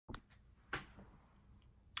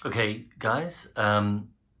Okay, guys,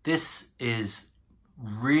 this is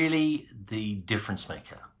really the difference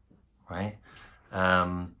maker, right?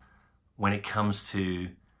 When it comes to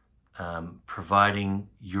providing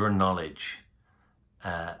your knowledge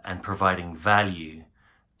and providing value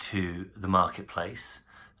to the marketplace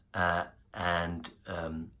and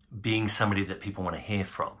being somebody that people want to hear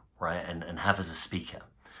from, right? And have as a speaker.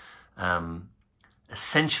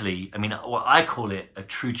 Essentially, I mean, what I call it a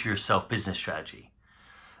true to yourself business strategy.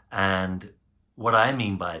 And what I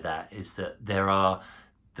mean by that is that there are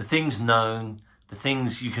the things known, the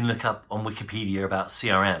things you can look up on Wikipedia about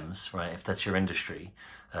CRMs, right? If that's your industry,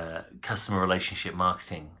 customer relationship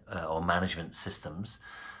marketing or management systems,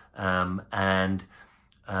 and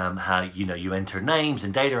how, you know, you enter names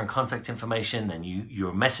and data and contact information, and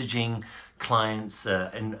you're messaging clients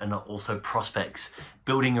and also prospects,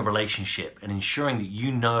 building a relationship and ensuring that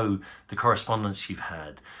you know the correspondence you've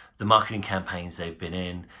had, the marketing campaigns they've been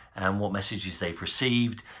in, and what messages they've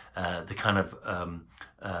received, the kind of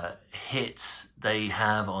hits they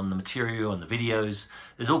have on the material, on the videos.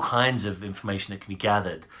 There's all kinds of information that can be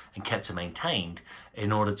gathered and kept and maintained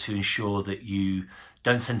in order to ensure that you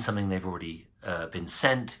don't send something they've already been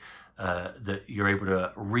sent, that you're able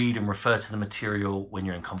to read and refer to the material when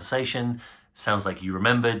you're in conversation. Sounds like you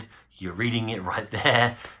remembered, you're reading it right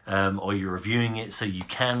there, or you're reviewing it so you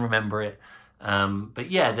can remember it.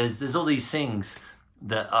 But yeah, there's all these things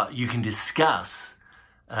that you can discuss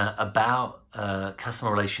about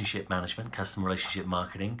customer relationship management, customer relationship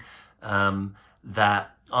marketing,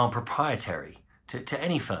 that aren't proprietary to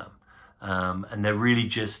any firm. And they're really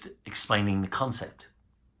just explaining the concept.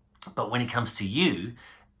 But when it comes to you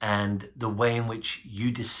and the way in which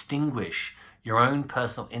you distinguish your own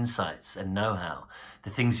personal insights and know-how,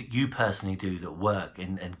 the things that you personally do that work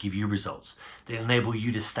and give you results, that enable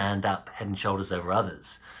you to stand up head and shoulders over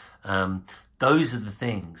others, those are the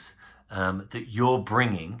things that you're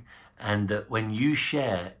bringing, and that when you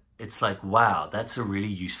share, it's like, wow, that's a really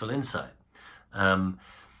useful insight.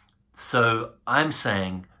 So I'm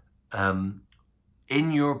saying,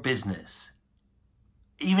 in your business,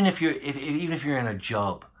 even if you're in a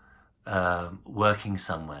job, working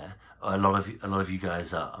somewhere, a lot of you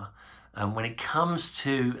guys are, when it comes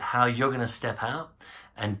to how you're going to step out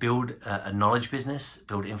and build a knowledge business,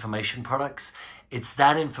 build information products, it's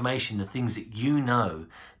that information, the things that you know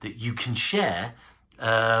that you can share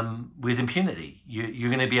with impunity. You're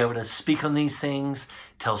going to be able to speak on these things,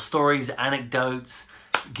 tell stories, anecdotes,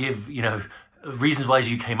 give, you know, reasons why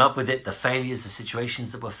you came up with it, the failures, the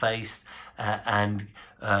situations that were faced, and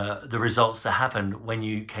the results that happened when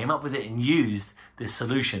you came up with it and used this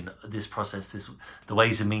solution, this process, the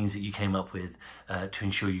ways and means that you came up with to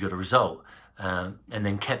ensure you got a result, and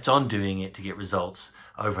then kept on doing it to get results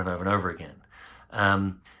over and over and over again.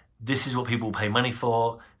 This is what people will pay money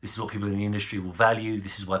for. This is what people in the industry will value.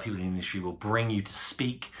 This is why people in the industry will bring you to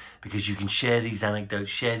speak, because you can share these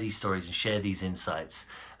anecdotes, share these stories, and share these insights,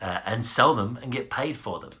 and sell them and get paid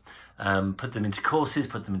for them. Put them into courses,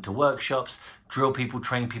 put them into workshops, drill people,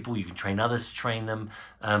 train people. You can train others to train them.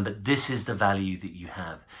 But this is the value that you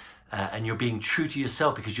have. And you're being true to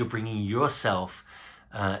yourself because you're bringing yourself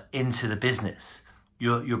into the business.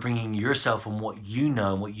 You're bringing yourself and what you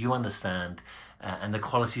know and what you understand and the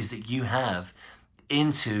qualities that you have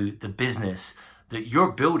into the business that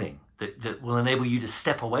you're building, that will enable you to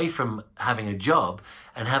step away from having a job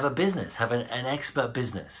and have a business, have an expert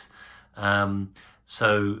business. And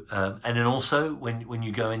then also when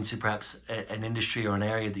you go into perhaps an industry or an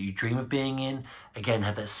area that you dream of being in, again,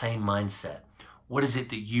 have that same mindset. What is it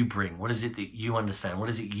that you bring? What is it that you understand? What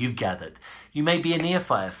is it you've gathered? You may be a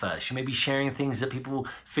neophyte at first. You may be sharing things that people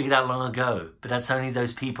figured out long ago, but that's only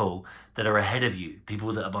those people that are ahead of you,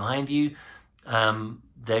 people that are behind you.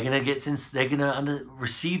 They're gonna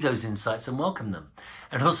receive those insights and welcome them.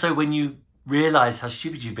 And also, when you realize how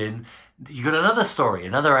stupid you've been, you got another story,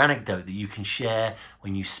 another anecdote that you can share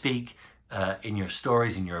when you speak in your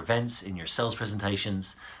stories, in your events, in your sales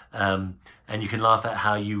presentations. And you can laugh at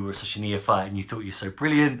how you were such a neophyte and you thought you're so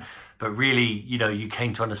brilliant, but really, you know, you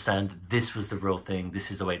came to understand that this was the real thing.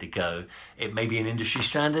 This is the way to go. It may be an industry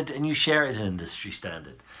standard and you share it as an industry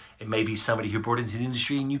standard. It may be somebody who brought it into the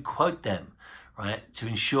industry and you quote them, right? To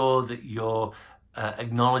ensure that you're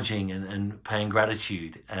acknowledging and paying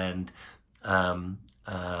gratitude and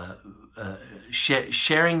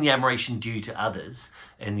sharing the admiration due to others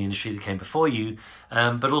in the industry that came before you,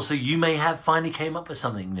 but also you may have finally came up with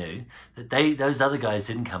something new that those other guys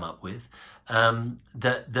didn't come up with,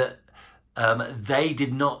 that they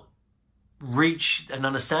did not reach an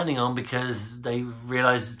understanding on because they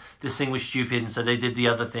realized this thing was stupid, and so they did the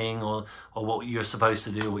other thing, or what you're supposed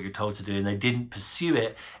to do, or what you're told to do, and they didn't pursue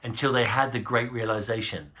it until they had the great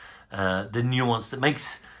realization, the nuance that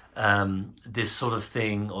makes this sort of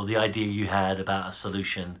thing, or the idea you had about a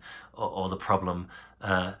solution or the problem,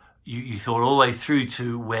 you thought all the way through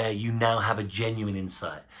to where you now have a genuine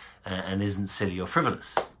insight and isn't silly or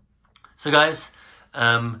frivolous. So guys,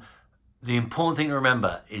 the important thing to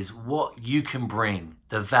remember is what you can bring,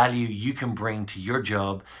 the value you can bring to your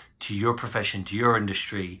job, to your profession, to your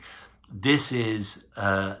industry. This is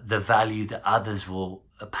the value that others will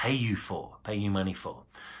pay you money for.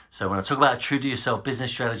 So when I talk about a true to yourself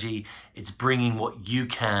business strategy, it's bringing what you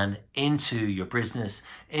can into your business,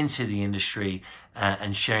 into the industry,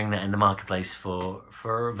 and sharing that in the marketplace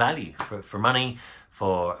for value, for money,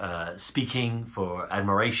 for speaking, for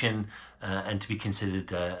admiration, and to be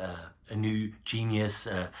considered a new genius,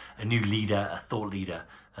 a new leader, a thought leader,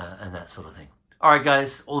 and that sort of thing. All right,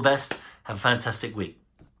 guys, all the best. Have a fantastic week.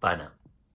 Bye now.